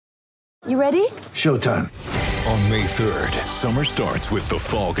You ready? Showtime. On May 3rd, summer starts with The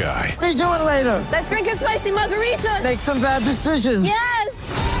Fall Guy. Let's do it later. Let's drink a spicy margarita. Make some bad decisions. Yes.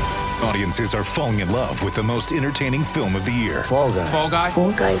 Audiences are falling in love with the most entertaining film of the year. Fall Guy. Fall Guy?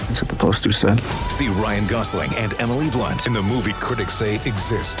 Fall guy. That's what the poster said. See Ryan Gosling and Emily Blunt in the movie critics say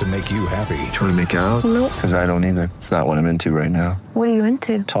exists to make you happy. Trying to make it out? Nope. Because I don't either. It's not what I'm into right now. What are you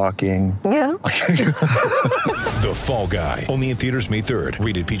into? Talking. Yeah. The Fall Guy. Only in theaters May 3rd.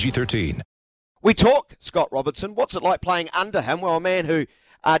 Rated PG-13. We talk, Scott Robertson. What's it like playing under him? Well, a man who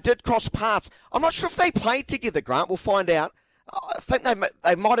did cross paths. I'm not sure if they played together, Grant. We'll find out. I think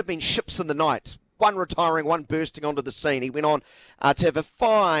they might have been ships in the night. One retiring, one bursting onto the scene. He went on to have a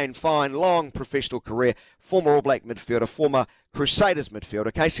fine, long professional career. Former All Black midfielder, former Crusaders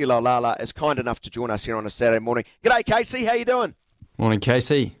midfielder. Casey Laulala is kind enough to join us here on a Saturday morning. G'day, Casey. How you doing? Morning,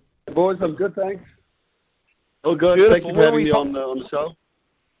 Casey. Boys, I'm good, thanks. All good. Beautiful. Thank you for having me on the show.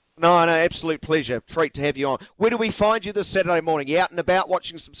 No, absolute pleasure. Treat to have you on. Where do we find you this Saturday morning? You out and about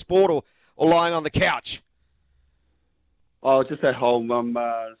watching some sport or lying on the couch? Oh, just at home. I'm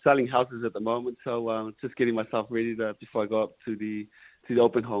selling houses at the moment, so just getting myself ready before I go up to the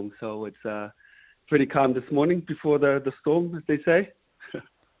open home. So it's pretty calm this morning before the storm, as they say.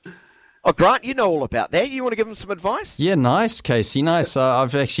 Oh, Grant, you know all about that. You want to give them some advice? Yeah, nice, Casey, nice.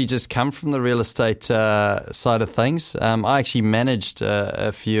 I've actually just come from the real estate side of things. I actually managed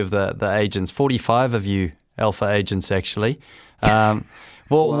a few of the agents, 45 of you alpha agents, actually.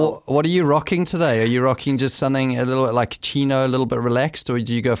 What are you rocking today? Are you rocking just something a little bit like chino, a little bit relaxed, or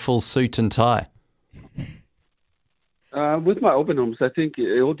do you go full suit and tie? With my open homes, I think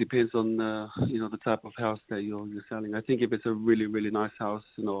it all depends on the type of house that you're selling. I think if it's a really, really nice house,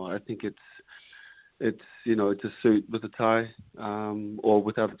 I think it's a suit with a tie, or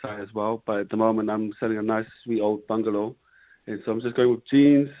without a tie as well. But at the moment, I'm selling a nice, sweet old bungalow, and so I'm just going with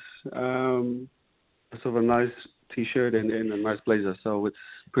jeans, sort of a nice T-shirt and a nice blazer. So it's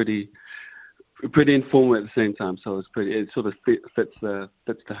pretty informal at the same time. So it sort of fits the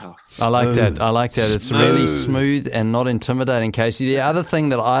house. I like that. It's really smooth and not intimidating, Casey. The other thing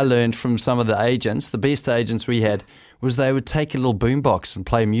that I learned from some of the agents, the best agents we had, was they would take a little boombox and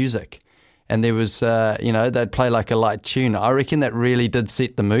play music. And there was, they'd play like a light tune. I reckon that really did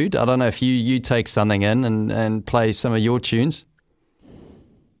set the mood. I don't know if you take something in and play some of your tunes.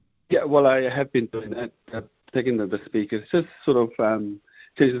 Yeah, well, I have been doing that. Taking the speakers, just sort of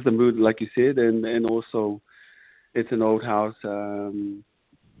changes the mood, like you said, and also it's an old house.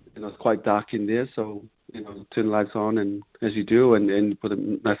 It's quite dark in there, so turn the lights on, and as you do, and put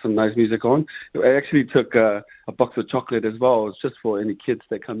some nice music on. I actually took a box of chocolate as well. It's just for any kids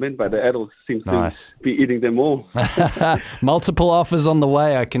that come in, but the adults seem to be eating them all. Multiple offers on the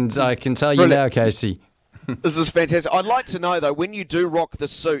way. I can tell you now, Casey. This is fantastic. I'd like to know, though, when you do rock the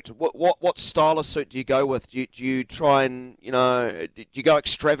suit, what style of suit do you go with? Do you try and, do you go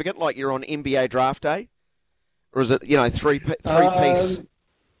extravagant like you're on NBA draft day? Or is it, three-piece?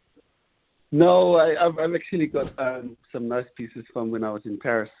 No, I've actually got some nice pieces from when I was in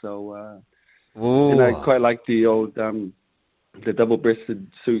Paris. So, and I quite like the old, the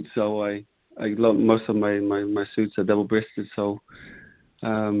double-breasted suit. So I love most of my suits are double-breasted. So,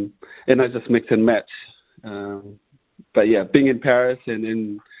 and I just mix and match. But yeah, being in Paris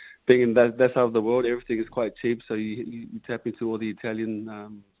and being in that side of the world, everything is quite cheap. So you tap into all the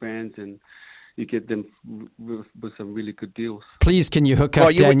Italian brands and you get them with some really good deals. Please, can you hook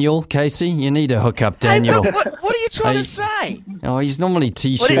up Daniel, Casey? You need to hook up Daniel. Hey, what are you trying to say? Oh, he's normally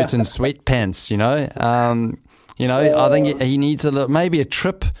T-shirt and sweatpants, I think he needs maybe a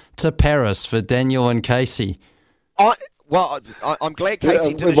trip to Paris for Daniel and Casey. I'm glad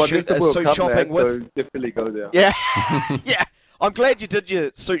Casey did his suit shopping with. So definitely go there. Yeah, yeah. I'm glad you did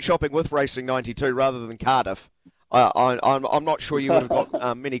your suit shopping with Racing 92 rather than Cardiff. I'm not sure you would have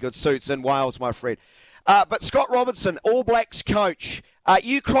got many good suits in Wales, my friend. But Scott Robertson, All Blacks coach,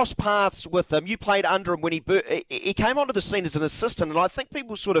 you crossed paths with him. You played under him when he came onto the scene as an assistant, and I think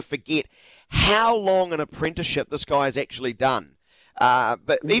people sort of forget how long an apprenticeship this guy has actually done.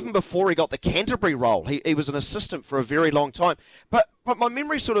 But even before he got the Canterbury role, he was an assistant for a very long time. But my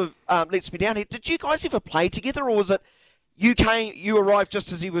memory sort of lets me down here. Did you guys ever play together, or was it you arrived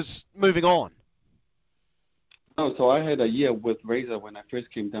just as he was moving on? Oh, so I had a year with Razor when I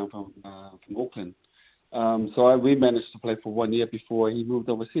first came down from Auckland. So we managed to play for 1 year before he moved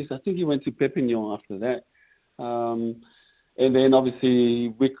overseas. I think he went to Perpignan after that. And then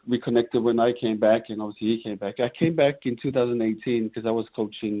obviously we connected when I came back, and obviously he came back. I came back in 2018 because I was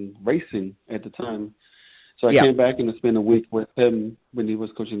coaching racing at the time. So I came back and I spent a week with him when he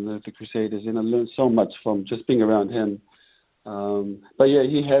was coaching the Crusaders, and I learned so much from just being around him. But yeah,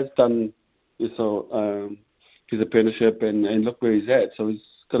 he has done his apprenticeship and look where he's at. So he's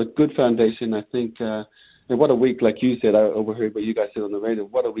got a good foundation, I think. And what a week, like you said, I overheard what you guys said on the radio.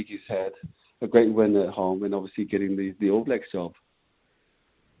 What a week he's had. A great win at home and obviously getting the All Blacks job.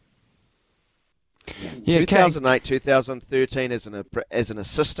 Yeah, 2008, 2013 as an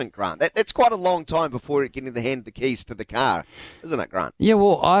assistant, Grant. That's quite a long time before getting the keys to the car, isn't it, Grant? Yeah,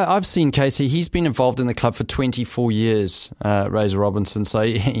 well, I've seen Casey. He's been involved in the club for 24 years, Razor Robertson, so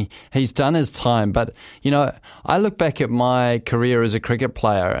he's done his time. But, I look back at my career as a cricket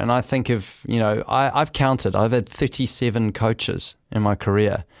player and I think of, I've counted. I've had 37 coaches in my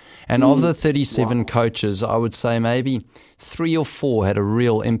career. And of the 37 coaches, I would say maybe 3 or 4 had a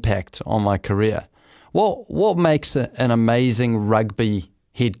real impact on my career. What makes an amazing rugby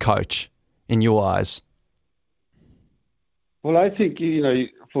head coach in your eyes? Well, I think,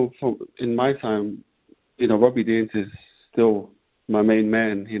 for in my time, Robbie Deans is still my main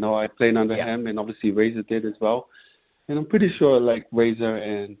man. I played under him, and obviously Razor did as well. And I'm pretty sure like Razor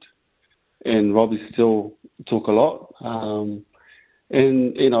and Robbie still talk a lot.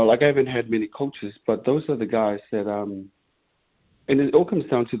 And, I haven't had many coaches, but those are the guys that, and it all comes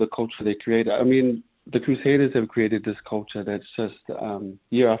down to the culture they created. I mean, the Crusaders have created this culture that's just,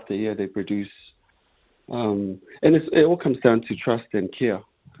 year after year they produce. And it all comes down to trust and care.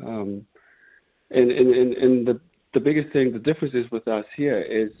 And the biggest thing, the difference is with us here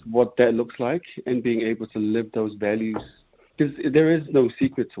is what that looks like and being able to live those values. Because there is no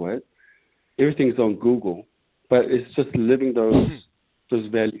secret to it. Everything's on Google. But it's just living those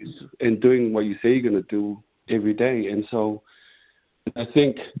values and doing what you say you're going to do every day. And so I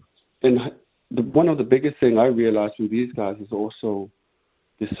think, one of the biggest thing I realized with these guys is also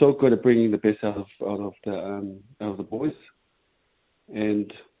they're so good at bringing the best out of the boys,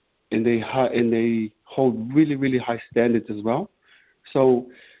 and they hold really, really high standards as well.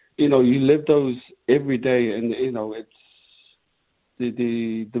 So you live those every day, and it's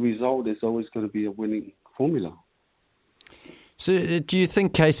the result is always going to be a winning formula. So do you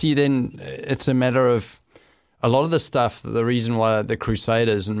think, Casey, then it's a matter of a lot of the stuff, the reason why the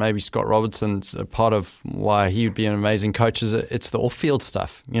Crusaders and maybe Scott Robertson's a part of why he would be an amazing coach is it's the off-field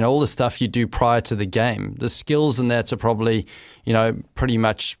stuff. All the stuff you do prior to the game. The skills in that are probably, pretty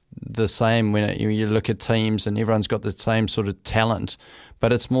much the same when you look at teams and everyone's got the same sort of talent.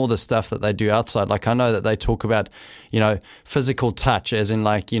 But it's more the stuff that they do outside. Like I know that they talk about, physical touch as in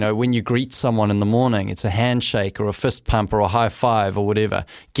like, when you greet someone in the morning, it's a handshake or a fist pump or a high five or whatever.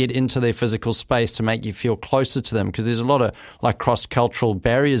 Get into their physical space to make you feel closer to them because there's a lot of like cross-cultural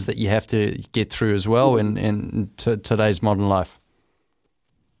barriers that you have to get through as well in today's modern life.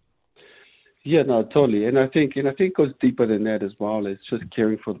 Yeah, no, totally. And I think it goes deeper than that as well. It's just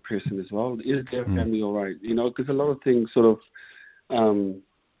caring for the person as well. Is their family all right? Because a lot of things sort of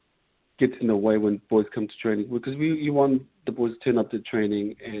gets in the way when boys come to training because you want the boys to turn up to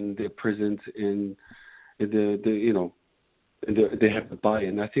training and they're present and they have the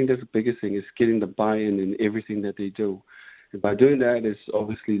buy-in. I think that's the biggest thing is getting the buy-in in everything that they do. And by doing that is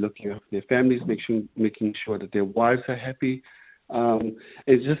obviously looking after their families, making sure that their wives are happy.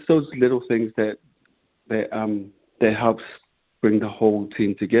 It's just those little things that helps bring the whole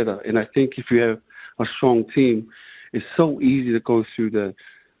team together. And I think if you have a strong team, it's so easy to go through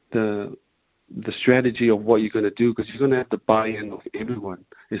the strategy of what you're going to do because you're going to have the buy-in of everyone.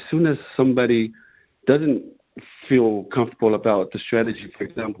 As soon as somebody doesn't feel comfortable about the strategy, for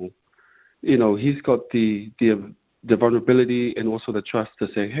example, he's got the vulnerability and also the trust to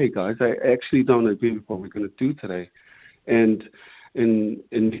say, hey guys, I actually don't agree with what we're going to do today, and in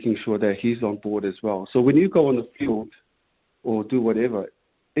making sure that he's on board as well. So when you go on the field or do whatever,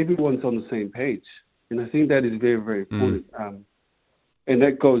 everyone's on the same page. And I think that is very, very important. And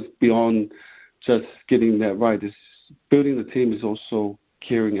that goes beyond just getting that right. It's building the team is also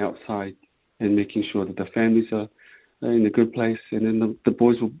caring outside and making sure that the families are in a good place. And then the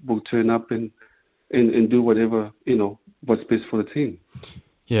boys will turn up and do whatever, what's best for the team.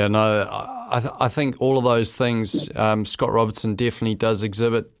 Yeah, no, I think all of those things Scott Robertson definitely does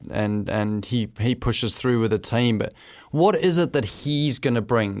exhibit and he pushes through with a team. But what is it that he's going to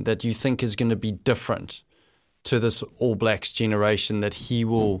bring that you think is going to be different to this All Blacks generation that he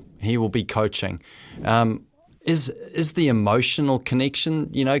will be coaching? Is the emotional connection,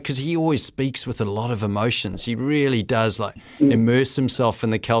 because he always speaks with a lot of emotions. He really does immerse himself in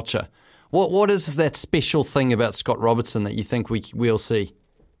the culture. What is that special thing about Scott Robertson that you think we'll see?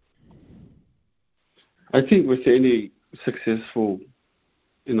 I think with any successful,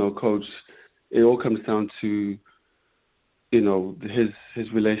 coach, it all comes down to,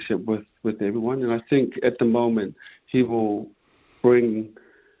 his relationship with with everyone. And I think at the moment he will bring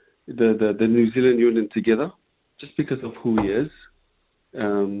the New Zealand union together just because of who he is.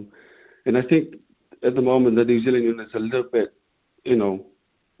 And I think at the moment the New Zealand union is a little bit,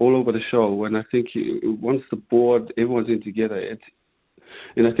 all over the show. And I think once the board, everyone's in together,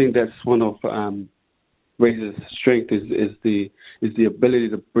 and I think that's one of Razor's strength is the ability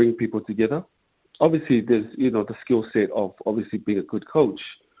to bring people together. Obviously, there's the skill set of obviously being a good coach,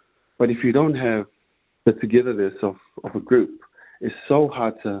 but if you don't have the togetherness of a group, it's so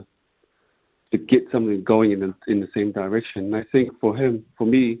hard to get something going in the same direction. And I think for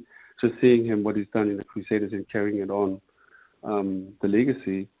me, just seeing him what he's done in the Crusaders and carrying it on, the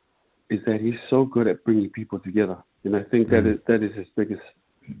legacy, is that he's so good at bringing people together. And I think that is his biggest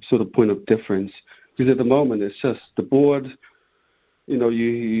sort of point of difference. Because at the moment, it's just the board,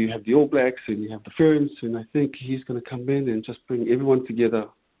 you have the All Blacks and you have the Ferns, and I think he's going to come in and just bring everyone together,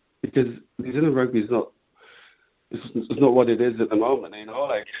 because New Zealand rugby is not what it is at the moment, and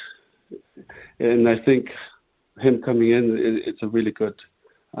I think him coming in, it's a really good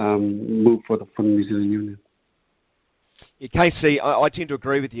move for the New Zealand Union. Yeah, Casey, I tend to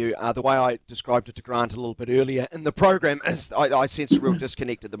agree with you. The way I described it to Grant a little bit earlier in the program is I sense a real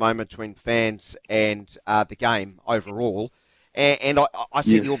disconnect at the moment between fans and the game overall. And I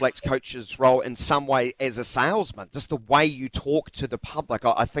see the All Blacks coach's role in some way as a salesman, just the way you talk to the public.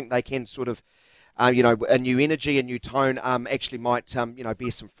 I think they can sort of, a new energy, a new tone actually might,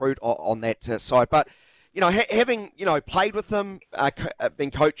 bear some fruit on that side. But, having, played with him,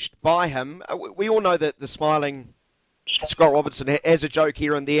 been coached by him, we all know that the smiling Scott Robertson has a joke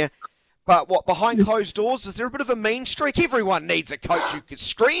here and there, but behind closed doors, is there a bit of a mean streak? Everyone needs a coach who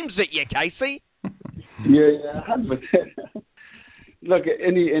screams at you, Casey. Yeah, 100%. Look,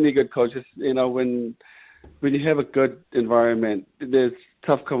 any good coaches, when you have a good environment, there's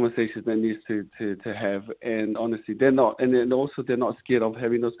tough conversations that needs to have, and honestly, they're not, and then also they're not scared of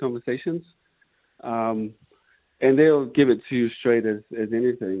having those conversations. And they'll give it to you straight as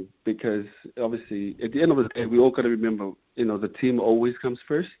anything, because obviously at the end of the day, we all got to remember, the team always comes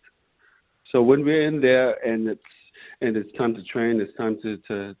first. So when we're in there and it's time to train, it's time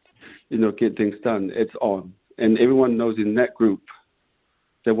to get things done, it's on. And everyone knows in that group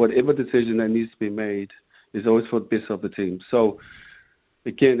that whatever decision that needs to be made is always for the best of the team. So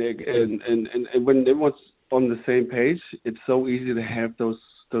again, and when everyone's on the same page, it's so easy to have those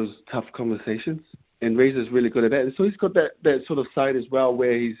tough conversations. And Razor's really good at that. And so he's got that sort of side as well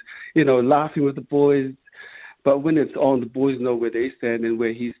where he's, laughing with the boys. But when it's on, the boys know where they stand and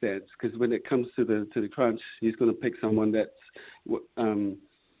where he stands. Because when it comes to the crunch, he's going to pick someone that's, that's going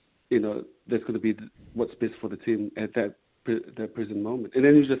to be what's best for the team at that present moment. And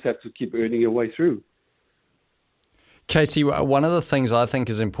then you just have to keep earning your way through. Casey, one of the things I think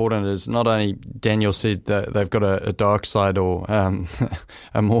is important is not only Daniel said that they've got a dark side or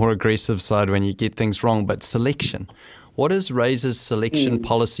a more aggressive side when you get things wrong, but selection. What is Razor's selection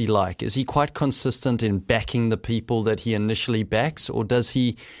policy like? Is he quite consistent in backing the people that he initially backs, or does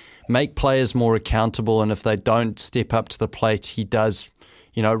he make players more accountable, and if they don't step up to the plate, he does,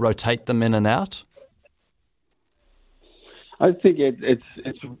 rotate them in and out? I think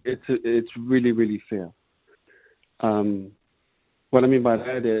it's really, really fair. What I mean by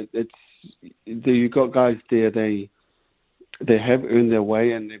that, you got guys there. They have earned their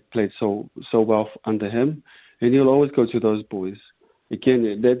way and they played so well under him, and you'll always go to those boys.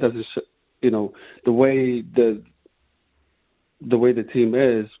 Again, that doesn't, the way the team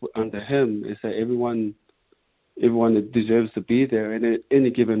is under him is that everyone deserves to be there, and at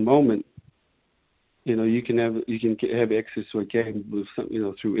any given moment, you can have access to a game with some,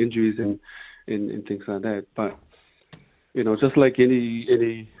 through injuries and things like that, but. Just like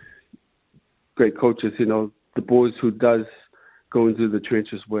any great coaches, the boys who does go into the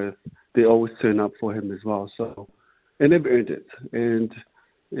trenches with, they always turn up for him as well. So, and they've earned it. And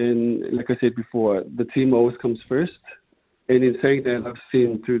like I said before, the team always comes first. And in saying that, I've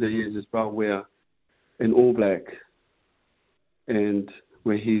seen through the years as well where an All Black and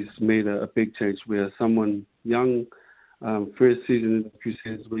where he's made a big change, where someone young, first season in the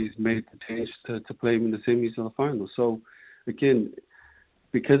Crusaders, where he's made the change to play him in the semis or the final. So, again,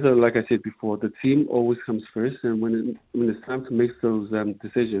 because of, like I said before, the team always comes first, and when it's time to make those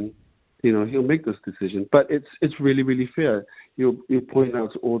decisions, he'll make those decisions. But it's really, really fair. You point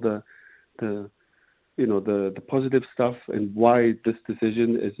out all the positive stuff and why this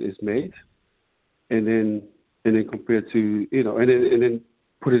decision is made, and then compare to and then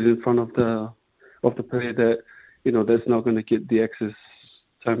put it in front of the player that that's not going to get the access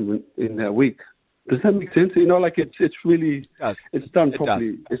time in that week. Does that make sense? You know, like it's really, It does. it's done It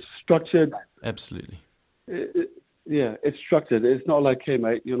properly. It's structured. Absolutely. Yeah, it's structured. It's not like, hey,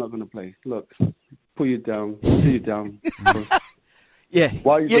 mate, you're not going to play. Look, pull you down, sit you down. Yeah.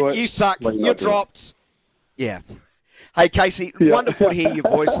 Why You suck. You're dropped. Yeah. Hey, Casey, wonderful to hear your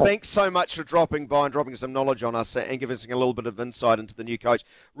voice. Thanks so much for dropping by and dropping some knowledge on us and giving us a little bit of insight into the new coach.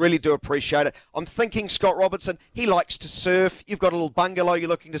 Really do appreciate it. I'm thinking Scott Robertson, he likes to surf. You've got a little bungalow you're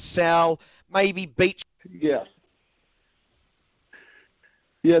looking to sell, maybe beach. Yeah.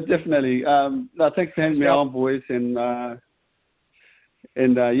 Yeah, definitely. No, thanks for having me on, boys. And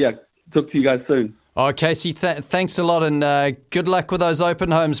yeah, talk to you guys soon. Oh, Casey, thanks a lot, and good luck with those open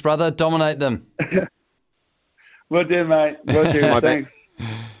homes, brother. Dominate them. Will do, mate. Will do. Thanks.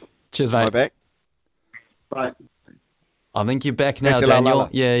 Cheers, mate. Back. Bye. I think you're back now, Daniel.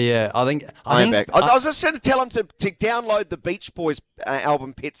 Yeah. I think back. I was just going to tell him to download the Beach Boys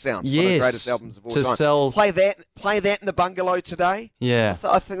album, Pet Sounds. Yes, one of the greatest albums of all to time. sell. Play that in the bungalow today. Yeah,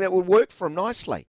 I think that would work for him nicely.